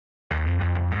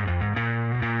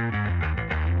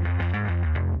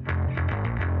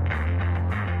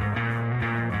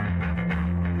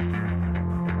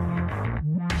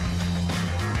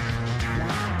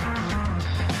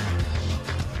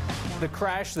The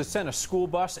crash that sent a school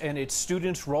bus and its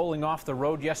students rolling off the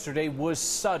road yesterday was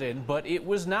sudden, but it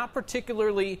was not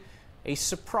particularly a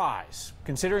surprise,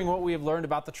 considering what we have learned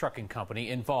about the trucking company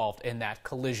involved in that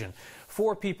collision.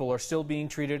 4 people are still being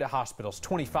treated at hospitals.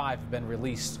 25 have been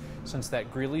released since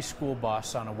that Greeley school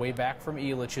bus on a way back from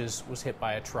Elitch's was hit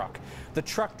by a truck. The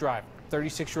truck driver,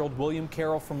 36-year-old William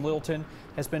Carroll from Littleton,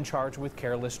 has been charged with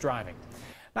careless driving.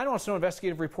 911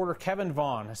 investigative reporter Kevin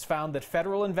Vaughn has found that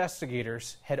federal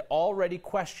investigators had already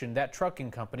questioned that trucking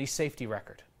company's safety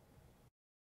record.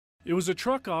 It was a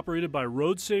truck operated by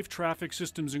Road Safe Traffic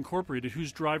Systems Incorporated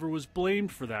whose driver was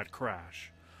blamed for that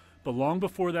crash. But long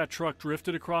before that truck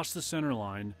drifted across the center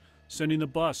line, sending the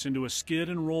bus into a skid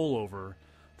and rollover,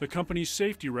 the company's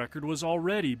safety record was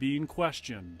already being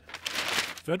questioned.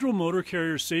 Federal Motor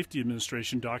Carrier Safety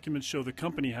Administration documents show the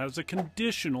company has a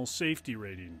conditional safety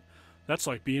rating. That's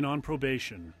like being on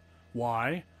probation.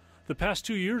 Why? The past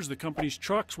 2 years, the company's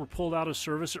trucks were pulled out of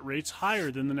service at rates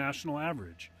higher than the national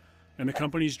average. And the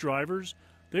company's drivers,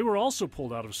 they were also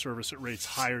pulled out of service at rates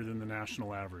higher than the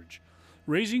national average,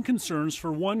 raising concerns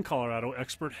for one Colorado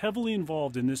expert heavily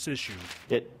involved in this issue.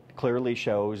 It clearly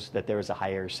shows that there is a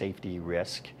higher safety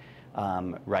risk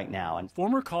right now. And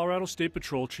former Colorado State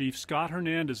Patrol Chief Scott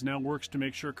Hernandez now works to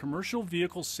make sure commercial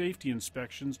vehicle safety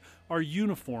inspections are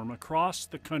uniform across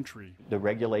the country. The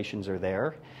regulations are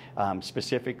there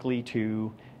specifically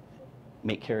to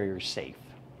make carriers safe,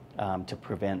 to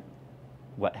prevent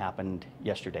what happened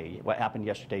yesterday. What happened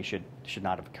yesterday should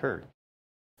not have occurred.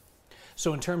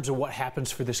 So in terms of what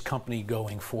happens for this company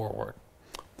going forward?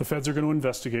 The feds are going to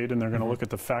investigate, and they're going to look at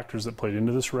the factors that played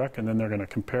into this wreck, and then they're going to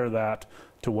compare that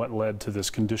to what led to this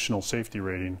conditional safety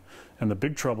rating. And the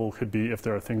big trouble could be if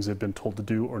there are things they've been told to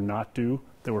do or not do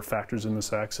that were factors in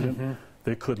this accident.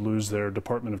 They could lose their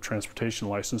Department of Transportation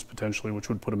license potentially, which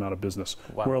would put them out of business.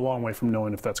 Wow. We're a long way from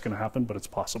knowing if that's going to happen, but it's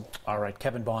possible. All right,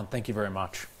 Kevin Bond, thank you very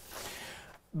much.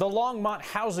 The Longmont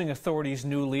Housing Authority's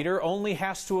new leader only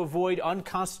has to avoid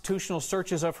unconstitutional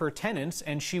searches of her tenants,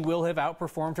 and she will have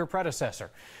outperformed her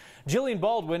predecessor. Jillian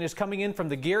Baldwin is coming in from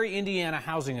the Gary, Indiana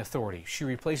Housing Authority. She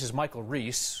replaces Michael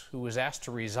Reese, who was asked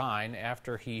to resign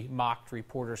after he mocked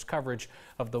reporters' coverage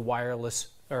of the warrantless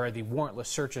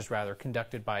searches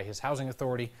conducted by his housing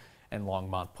authority and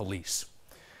Longmont police.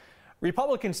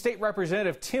 Republican State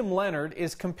Representative Tim Leonard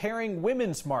is comparing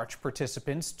Women's March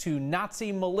participants to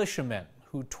Nazi militiamen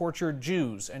who tortured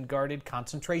Jews and guarded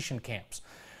concentration camps.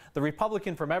 The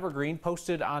Republican from Evergreen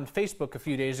posted on Facebook a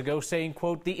few days ago saying,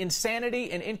 quote, "The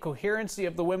insanity and incoherency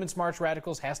of the Women's March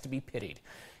radicals has to be pitied."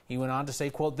 He went on to say,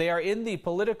 quote, "They are in the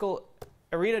political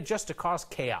arena just to cause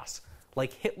chaos,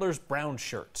 like Hitler's brown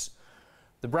shirts."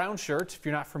 The brown shirts, if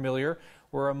you're not familiar,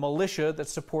 were a militia that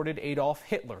supported Adolf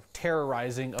Hitler,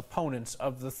 terrorizing opponents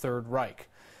of the Third Reich.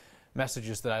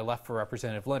 Messages that I left for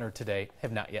Representative Leonard today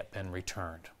have not yet been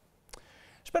returned.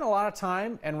 Spent a lot of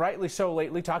time, and rightly so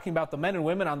lately, talking about the men and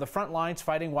women on the front lines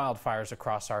fighting wildfires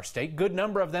across our state. Good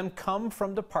number of them come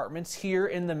from departments here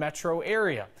in the metro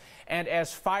area. And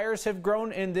as fires have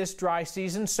grown in this dry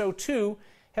season, so too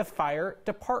have fire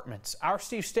departments. Our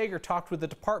Steve Steger talked with the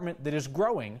department that is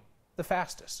growing the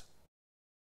fastest.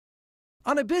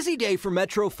 On a busy day for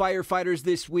Metro firefighters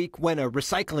this week, when a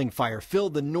recycling fire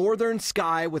filled the northern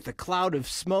sky with a cloud of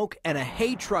smoke and a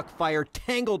hay truck fire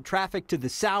tangled traffic to the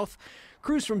south,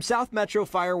 crews from South Metro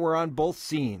Fire were on both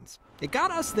scenes. It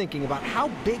got us thinking about how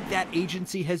big that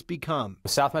agency has become.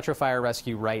 South Metro Fire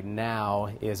Rescue right now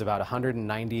is about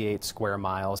 198 square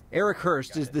miles. Eric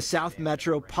Hurst is the South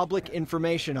Metro Public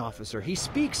Information Officer. He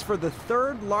speaks for the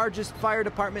 3rd largest fire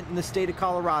department in the state of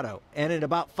Colorado. And in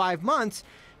about 5 months,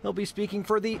 he'll be speaking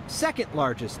for the 2nd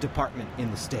largest department in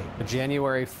the state.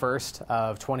 January 1st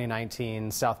of 2019,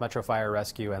 South Metro Fire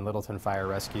Rescue and Littleton Fire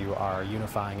Rescue are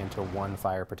unifying into one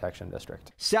fire protection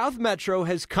district. South Metro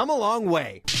has come a long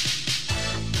way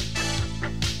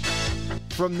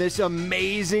from this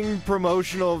amazing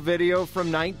promotional video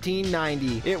from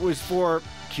 1990. It was for,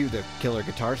 cue the killer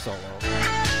guitar solo.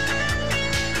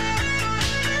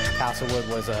 Castlewood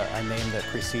was a name that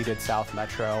preceded South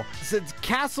Metro. Since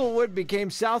Castlewood became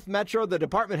South Metro, the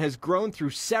department has grown through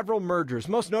several mergers,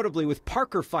 most notably with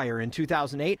Parker Fire in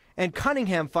 2008 and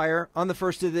Cunningham Fire on the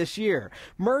 1st of this year.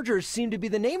 Mergers seem to be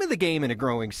the name of the game in a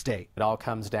growing state. It all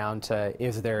comes down to,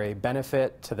 is there a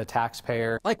benefit to the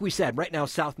taxpayer? Like we said, right now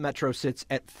South Metro sits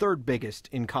at 3rd biggest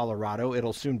in Colorado.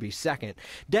 It'll soon be 2nd.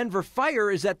 Denver Fire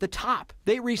is at the top.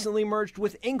 They recently merged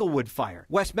with Englewood Fire.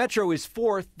 West Metro is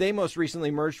 4th. They most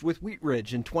recently merged with Wheat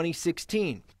Ridge in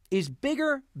 2016. Is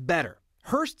bigger better?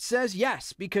 Hurst says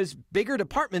yes, because bigger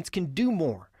departments can do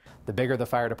more. The bigger the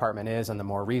fire department is and the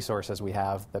more resources we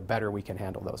have, the better we can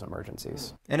handle those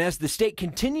emergencies. And as the state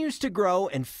continues to grow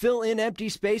and fill in empty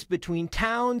space between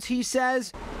towns, he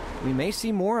says, we may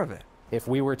see more of it. If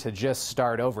we were to just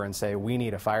start over and say we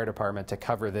need a fire department to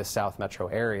cover this South Metro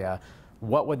area,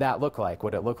 what would that look like?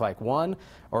 Would it look like one,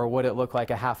 or would it look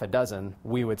like a half a dozen?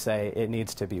 We would say it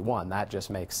needs to be one. That just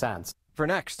makes sense. For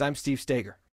Next, I'm Steve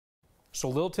Stager. So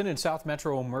Littleton and South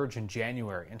Metro will merge in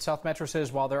January. And South Metro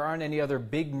says while there aren't any other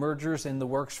big mergers in the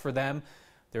works for them,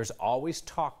 there's always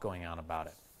talk going on about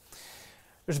it.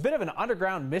 There's a bit of an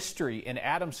underground mystery in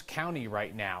Adams County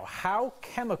right now. How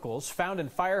chemicals found in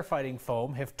firefighting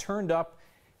foam have turned up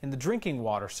in the drinking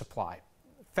water supply.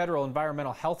 Federal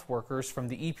environmental health workers from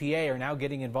the EPA are now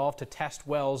getting involved to test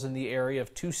wells in the area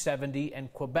of 270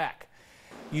 and Quebec.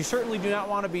 You certainly do not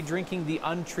want to be drinking the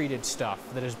untreated stuff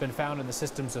that has been found in the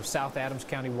systems of South Adams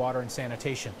County Water and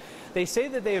Sanitation. They say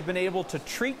that they have been able to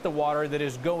treat the water that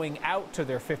is going out to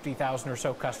their 50,000 or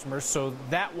so customers, so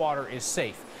that water is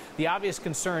safe. The obvious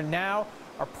concern now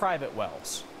are private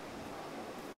wells.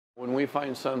 When we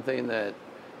find something that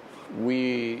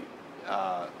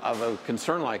of a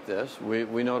concern like this,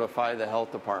 we notify the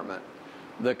health department.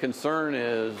 The concern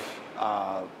is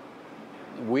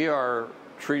we are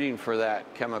treating for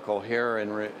that chemical here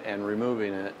and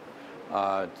removing it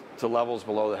to levels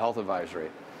below the health advisory.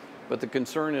 But the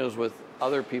concern is with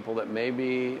other people that may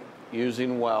be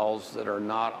using wells that are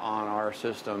not on our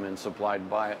system and supplied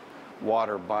by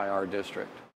water by our district.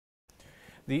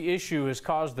 The issue has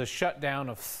caused the shutdown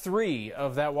of 3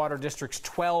 of that water district's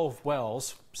 12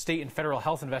 wells. State and federal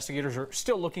health investigators are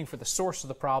still looking for the source of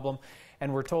the problem,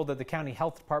 and we're told that the county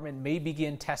health department may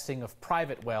begin testing of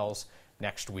private wells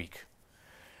next week.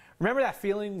 Remember that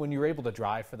feeling when you were able to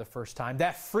drive for the first time?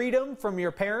 That freedom from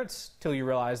your parents till you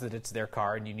realize that it's their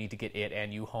car and you need to get it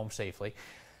and you home safely.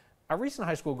 A recent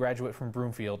high school graduate from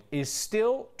Broomfield is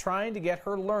still trying to get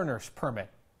her learner's permit.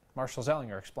 Marshall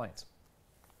Zellinger explains.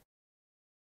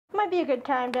 Might be a good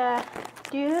time to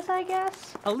do this, I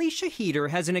guess. Alicia Heater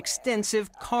has an extensive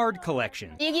card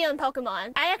collection. Yu-Gi-Oh! And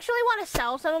Pokemon. I actually want to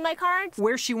sell some of my cards.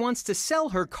 Where she wants to sell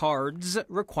her cards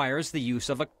requires the use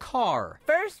of a car.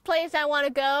 First place I want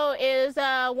to go is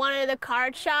one of the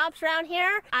card shops around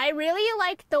here. I really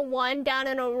like the one down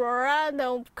in Aurora,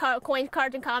 the Coins,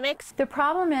 Cards, and Comics. The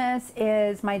problem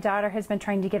is my daughter has been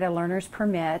trying to get a learner's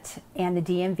permit, and the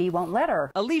DMV won't let her.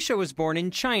 Alicia was born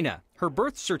in China. Her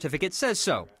birth certificate says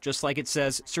so, just like it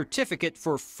says certificate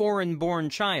for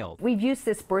foreign-born child. We've used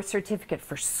this birth certificate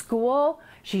for school.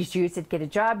 She's used it to get a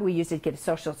job. We used it to get a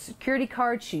social security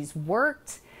card. She's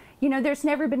worked. You know, there's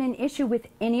never been an issue with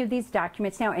any of these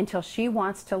documents now until she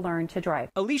wants to learn to drive.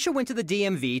 Alicia went to the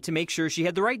DMV to make sure she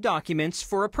had the right documents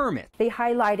for a permit. They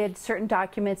highlighted certain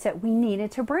documents that we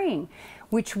needed to bring,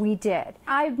 which we did.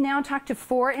 I've now talked to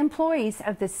 4 employees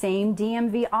of the same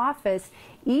DMV office.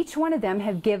 Each one of them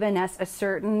have given us a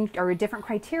certain or a different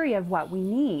criteria of what we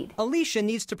need. Alicia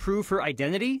needs to prove her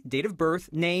identity, date of birth,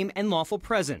 name, and lawful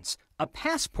presence. A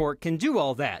passport can do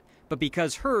all that, but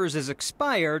because hers is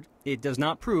expired, it does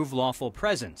not prove lawful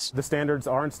presence. The standards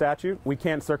are in statute. We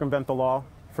can't circumvent the law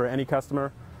for any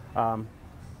customer,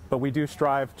 but we do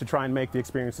strive to try and make the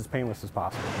experience as painless as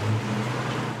possible.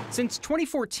 Since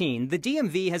 2014, the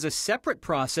DMV has a separate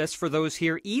process for those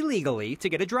here illegally to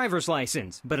get a driver's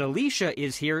license. But Alicia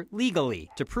is here legally.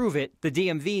 To prove it, the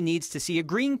DMV needs to see a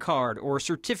green card or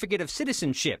certificate of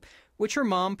citizenship, which her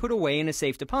mom put away in a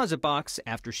safe deposit box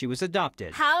after she was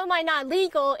adopted. How am I not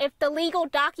legal if the legal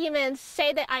documents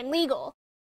say that I'm legal?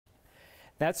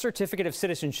 That certificate of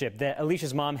citizenship that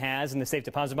Alicia's mom has in the safe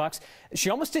deposit box, she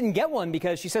almost didn't get one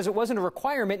because she says it wasn't a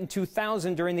requirement in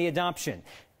 2000 during the adoption.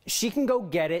 She can go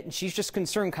get it, and she's just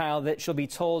concerned, Kyle, that she'll be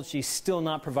told she's still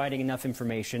not providing enough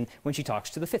information when she talks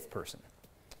to the 5th person.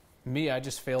 Me, I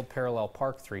just failed parallel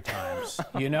park 3 times.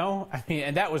 You know? I mean,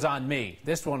 and that was on me.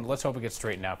 This one, let's hope it gets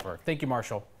straightened out for her. Thank you,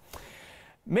 Marshall.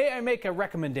 May I make a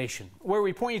recommendation where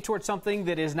we point you towards something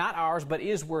that is not ours but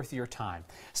is worth your time?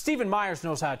 Stephen Myers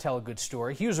knows how to tell a good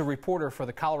story. He was a reporter for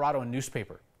the Coloradoan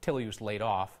newspaper till he was laid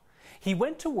off. He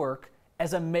went to work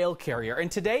as a mail carrier,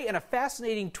 and today in a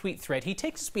fascinating tweet thread, he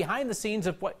takes us behind the scenes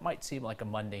of what might seem like a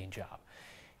mundane job.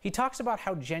 He talks about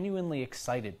how genuinely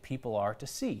excited people are to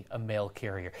see a mail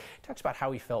carrier. He talks about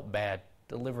how he felt bad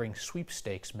delivering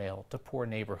sweepstakes mail to poor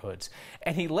neighborhoods.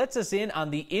 And he lets us in on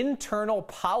the internal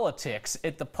politics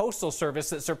at the Postal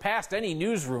Service that surpassed any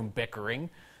newsroom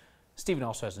bickering. Stephen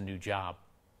also has a new job.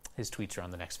 His tweets are on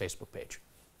the next Facebook page.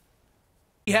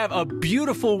 We have a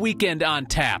beautiful weekend on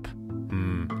tap.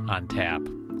 On tap.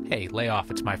 Hey, lay off.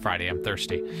 It's my Friday. I'm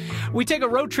thirsty. We take a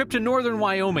road trip to northern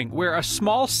Wyoming, where a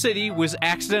small city was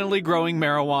accidentally growing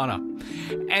marijuana.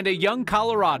 And a young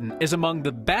Coloradan is among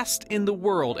the best in the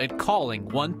world at calling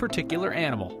one particular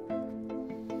animal.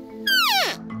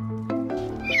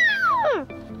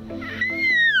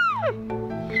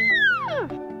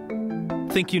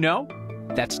 Think you know?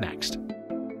 That's next.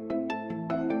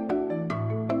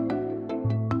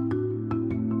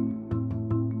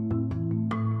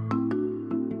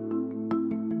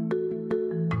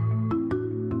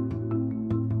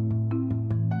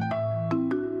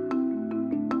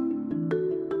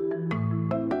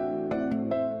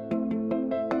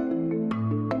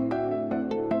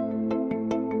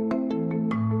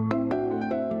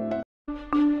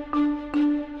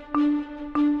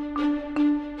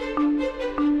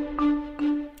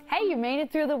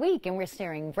 Through the week, and we're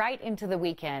staring right into the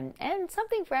weekend, and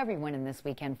something for everyone in this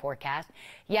weekend forecast.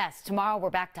 Yes, tomorrow we're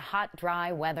back to hot,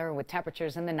 dry weather with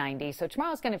temperatures in the 90s, so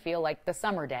tomorrow's going to feel like the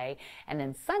summer day, and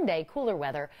then Sunday, cooler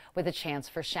weather with a chance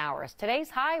for showers. Today's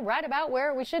high right about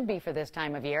where we should be for this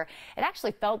time of year. It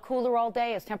actually felt cooler all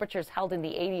day as temperatures held in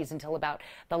the 80s until about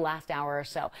the last hour or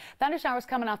so. Thundershowers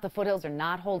coming off the foothills are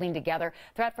not holding together.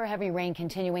 Threat for heavy rain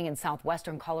continuing in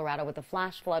southwestern Colorado with a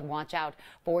flash flood watch out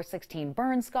for 16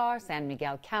 burn scar, San Miguel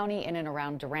County in and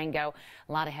around Durango.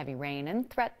 A lot of heavy rain and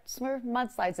threats for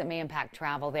mudslides that may impact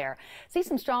travel there. See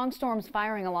some strong storms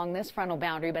firing along this frontal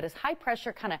boundary, but as high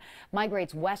pressure kind of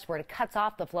migrates westward, it cuts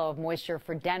off the flow of moisture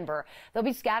for Denver. There'll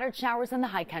be scattered showers in the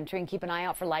high country, and keep an eye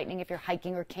out for lightning if you're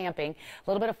hiking or camping. A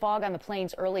little bit of fog on the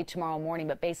plains early tomorrow morning,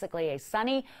 but basically a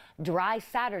sunny, dry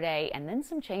Saturday, and then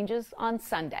some changes on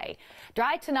Sunday.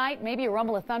 Dry tonight, maybe a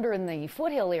rumble of thunder in the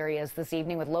foothill areas this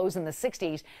evening with lows in the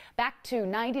 60s. Back to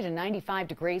 90 to 95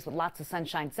 degrees with lots of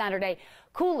sunshine Saturday.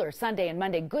 Cooler Sunday and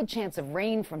Monday, good chance of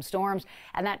rain from storms,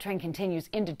 and that trend continues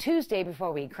into Tuesday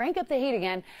before we crank up the heat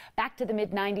again. Back to the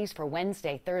mid-90s for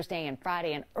Wednesday, Thursday, and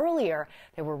Friday. And earlier,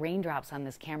 there were raindrops on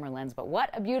this camera lens, but what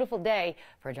a beautiful day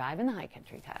for a drive in the high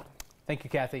country, Kyle. Thank you,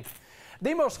 Kathy.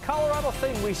 The most Colorado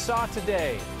thing we saw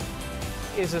today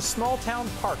is a small-town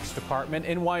parks department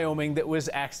in Wyoming that was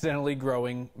accidentally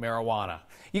growing marijuana.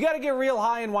 You got to get real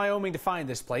high in Wyoming to find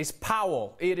this place,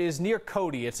 Powell. It is near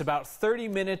Cody. It's about 30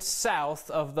 minutes south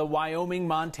of the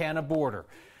Wyoming-Montana border.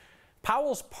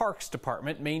 Powell's Parks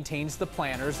Department maintains the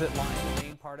planters that line the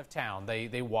main part of town.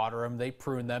 They water them, they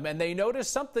prune them, and they notice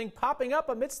something popping up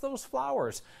amidst those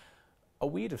flowers. A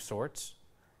weed of sorts.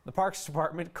 The Parks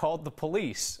Department called the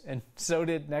police, and so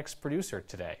did Next Producer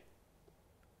today.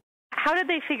 How did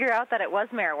they figure out that it was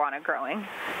marijuana growing?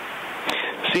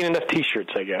 Seen enough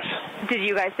T-shirts, I guess. Did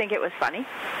you guys think it was funny?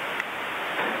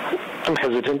 I'm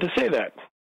hesitant to say that.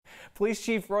 Police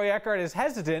Chief Roy Eckhart is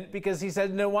hesitant because he said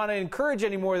he didn't want to encourage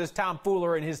any more of this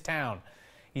tomfoolery in his town.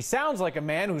 He sounds like a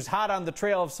man who's hot on the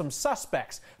trail of some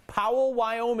suspects, Powell,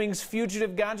 Wyoming's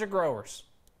fugitive ganja growers.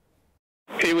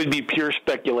 It would be pure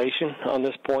speculation on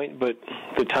this point, but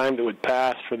the time that would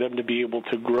pass for them to be able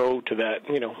to grow to that,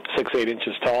 6-8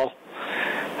 inches tall,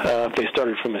 if they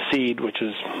started from a seed, which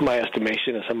is my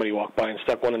estimation, if somebody walked by and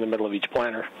stuck one in the middle of each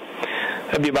planter,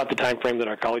 that'd be about the time frame that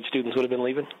our college students would have been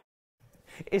leaving.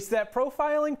 Is that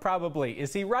profiling? Probably.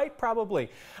 Is he right? Probably.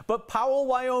 But Powell,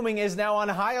 Wyoming is now on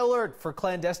high alert for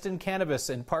clandestine cannabis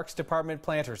in Parks Department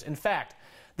planters. In fact,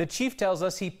 the chief tells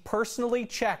us he personally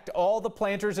checked all the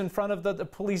planters in front of the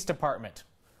police department.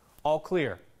 All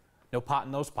clear. No pot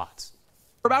in those pots.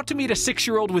 We're about to meet a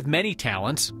 6-year-old with many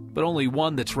talents, but only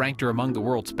one that's ranked her among the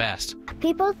world's best.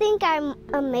 People think I'm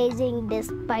amazing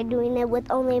just by doing it with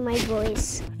only my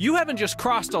voice. You haven't just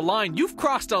crossed a line, you've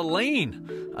crossed a lane.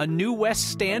 A new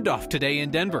West standoff today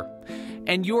in Denver.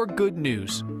 And your good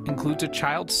news includes a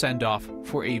child send-off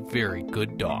for a very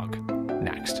good dog.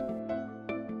 Next.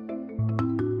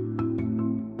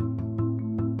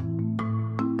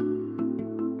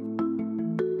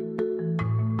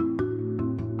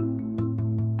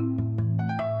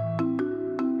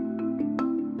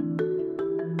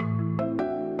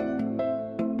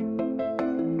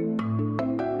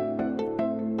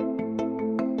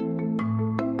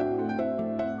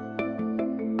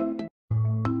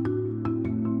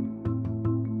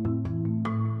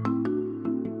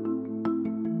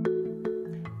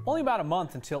 Only about a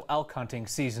month until elk hunting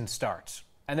season starts.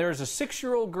 And there is a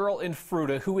 6-year-old girl in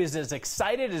Fruita who is as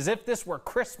excited as if this were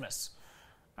Christmas.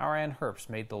 Our Ann Herbst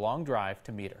made the long drive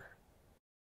to meet her.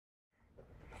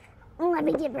 Let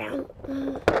me get around.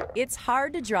 It's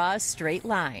hard to draw a straight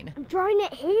line. I'm drawing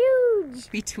it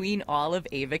huge. Between all of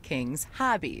Ava King's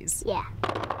hobbies. Yeah.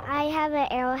 I have an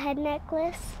arrowhead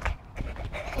necklace.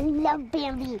 I love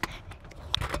Bambi.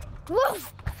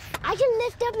 Woof! I can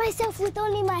lift up myself with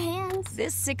only my hands.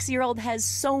 This 6-year-old has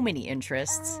so many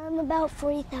interests. About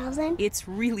 40,000. It's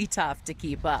really tough to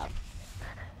keep up.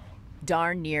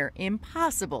 Darn near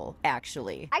impossible,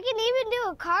 actually. I can even do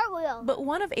a cartwheel. But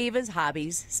one of Ava's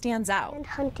hobbies stands out. And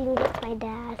hunting with my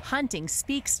dad. Hunting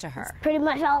speaks to her. Pretty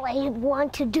much all I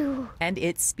want to do. And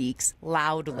it speaks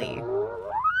loudly.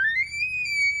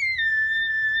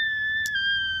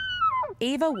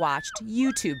 Ava watched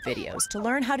YouTube videos to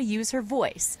learn how to use her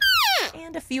voice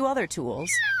and a few other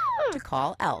tools to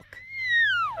call elk.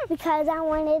 Because I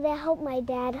wanted to help my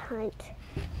dad hunt.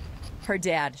 Her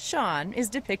dad, Sean, is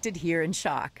depicted here in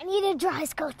shock. I need a dry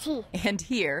goatee. And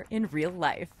here in real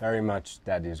life. Very much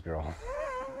daddy's girl.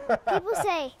 People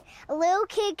say a little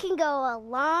kid can go a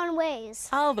long ways.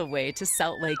 All the way to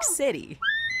Salt Lake City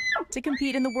to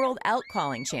compete in the World Elk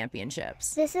Calling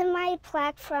Championships. This is my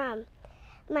plaque from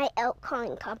my elk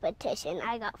calling competition.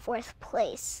 I got 4th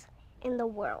place in the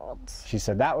world. She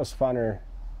said that was funner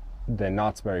than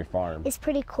Knott's Berry Farm. It's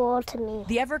pretty cool to me.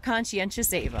 The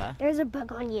ever-conscientious Ava, there's a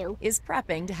bug on you, is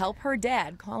prepping to help her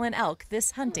dad call an elk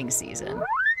this hunting season.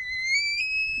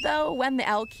 Though when the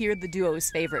elk hear the duo's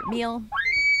favorite meal,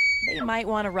 they might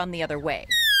want to run the other way.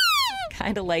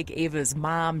 Kind of like Ava's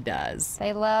mom does.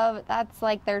 That's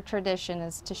like their tradition,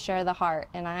 is to share the heart,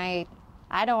 and I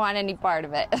don't want any part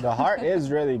of it. The heart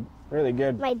is really, really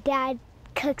good. My dad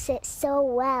cooks it so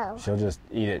well. She'll just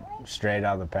eat it straight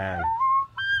out of the pan.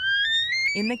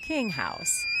 In the King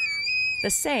house, the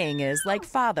saying is like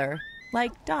father,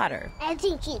 like daughter. I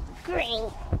think he's great.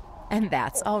 And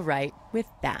that's all right with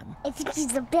them. I think he's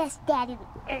the best dad in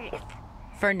the earth.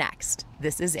 For next,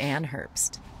 this is Ann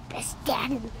Herbst. Best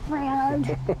dad in the world.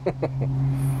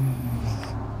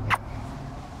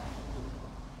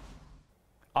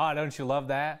 Ah, don't you love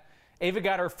that? Ava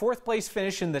got her 4th place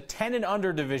finish in the 10 and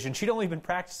under division. She'd only been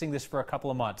practicing this for a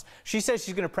couple of months. She says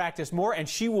she's going to practice more, and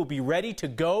she will be ready to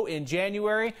go in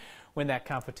January when that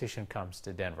competition comes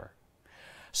to Denver.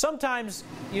 Sometimes,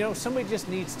 somebody just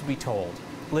needs to be told,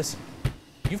 listen,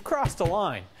 you've crossed a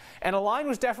line. And a line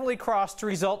was definitely crossed to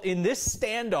result in this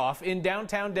standoff in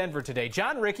downtown Denver today.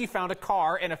 John Rickey found a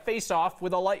car and a face-off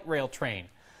with a light rail train.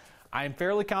 I am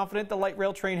fairly confident the light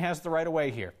rail train has the right of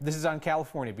way here. This is on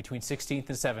California between 16th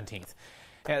and 17th.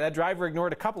 That driver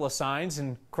ignored a couple of signs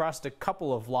and crossed a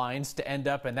couple of lines to end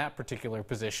up in that particular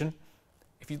position.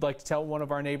 If you'd like to tell one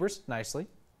of our neighbors nicely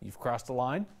you've crossed a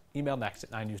line, email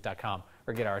next@9news.com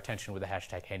or get our attention with the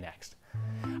hashtag HeyNext.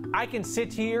 I can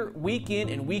sit here week in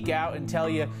and week out and tell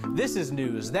you this is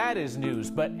news, that is news,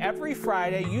 but every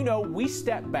Friday, we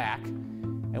step back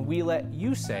and we let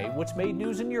you say what's made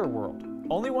news in your world.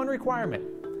 Only one requirement.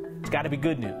 It's got to be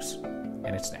good news.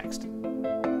 And it's next.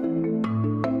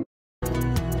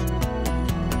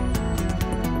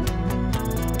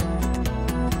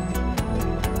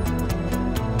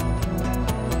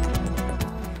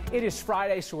 It is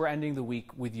Friday, so we're ending the week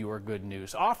with your good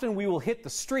news. Often we will hit the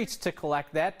streets to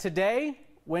collect that. Today,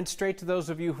 went straight to those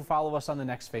of you who follow us on the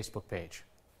Next Facebook page.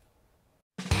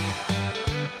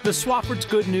 The Swafford's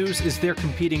good news is they're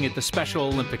competing at the Special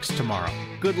Olympics tomorrow.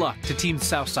 Good luck to Team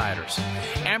Southsiders.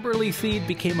 Amberly Theed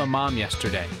became a mom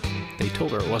yesterday. They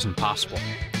told her it wasn't possible.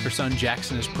 Her son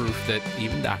Jackson is proof that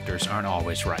even doctors aren't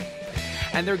always right.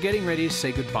 And they're getting ready to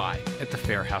say goodbye at the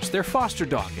Fair House. Their foster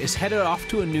dog is headed off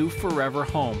to a new forever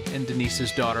home, and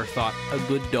Denise's daughter thought a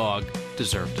good dog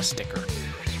deserved a sticker.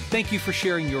 Thank you for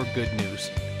sharing your good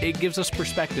news. It gives us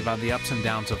perspective on the ups and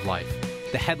downs of life.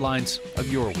 The headlines of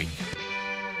your week.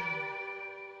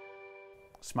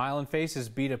 Smiling faces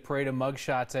beat a parade of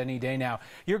mugshots any day now.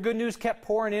 Your good news kept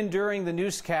pouring in during the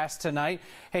newscast tonight.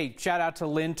 Hey, shout out to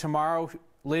Lynn tomorrow.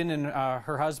 Lynn and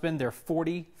her husband, their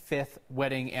 45th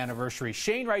wedding anniversary.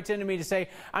 Shane writes in to me to say,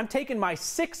 I'm taking my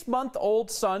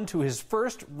 6-month-old son to his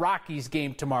first Rockies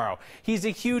game tomorrow. He's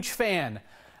a huge fan,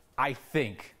 I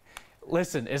think.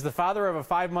 Listen, as the father of a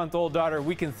 5-month-old daughter,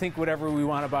 we can think whatever we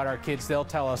want about our kids. They'll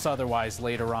tell us otherwise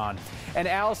later on. And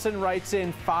Allison writes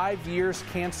in 5 years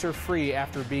cancer-free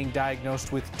after being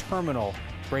diagnosed with terminal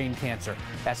brain cancer.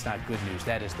 That's not good news.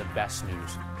 That is the best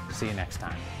news. See you next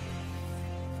time.